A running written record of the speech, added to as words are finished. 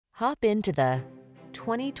Hop into the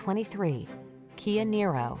 2023 Kia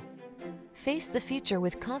Niro. Face the future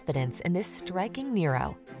with confidence in this striking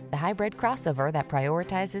Niro, the hybrid crossover that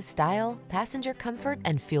prioritizes style, passenger comfort,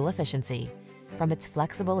 and fuel efficiency. From its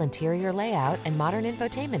flexible interior layout and modern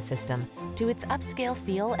infotainment system to its upscale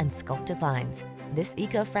feel and sculpted lines, this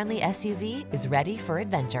eco-friendly SUV is ready for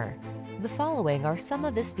adventure. The following are some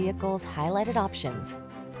of this vehicle's highlighted options: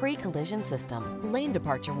 pre-collision system, lane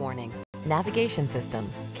departure warning, navigation system,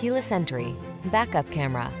 keyless entry, backup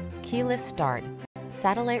camera, keyless start,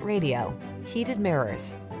 satellite radio, heated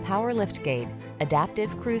mirrors, power liftgate,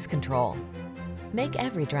 adaptive cruise control. Make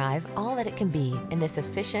every drive all that it can be in this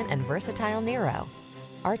efficient and versatile Niro.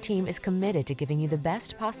 Our team is committed to giving you the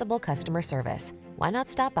best possible customer service. Why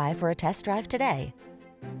not stop by for a test drive today?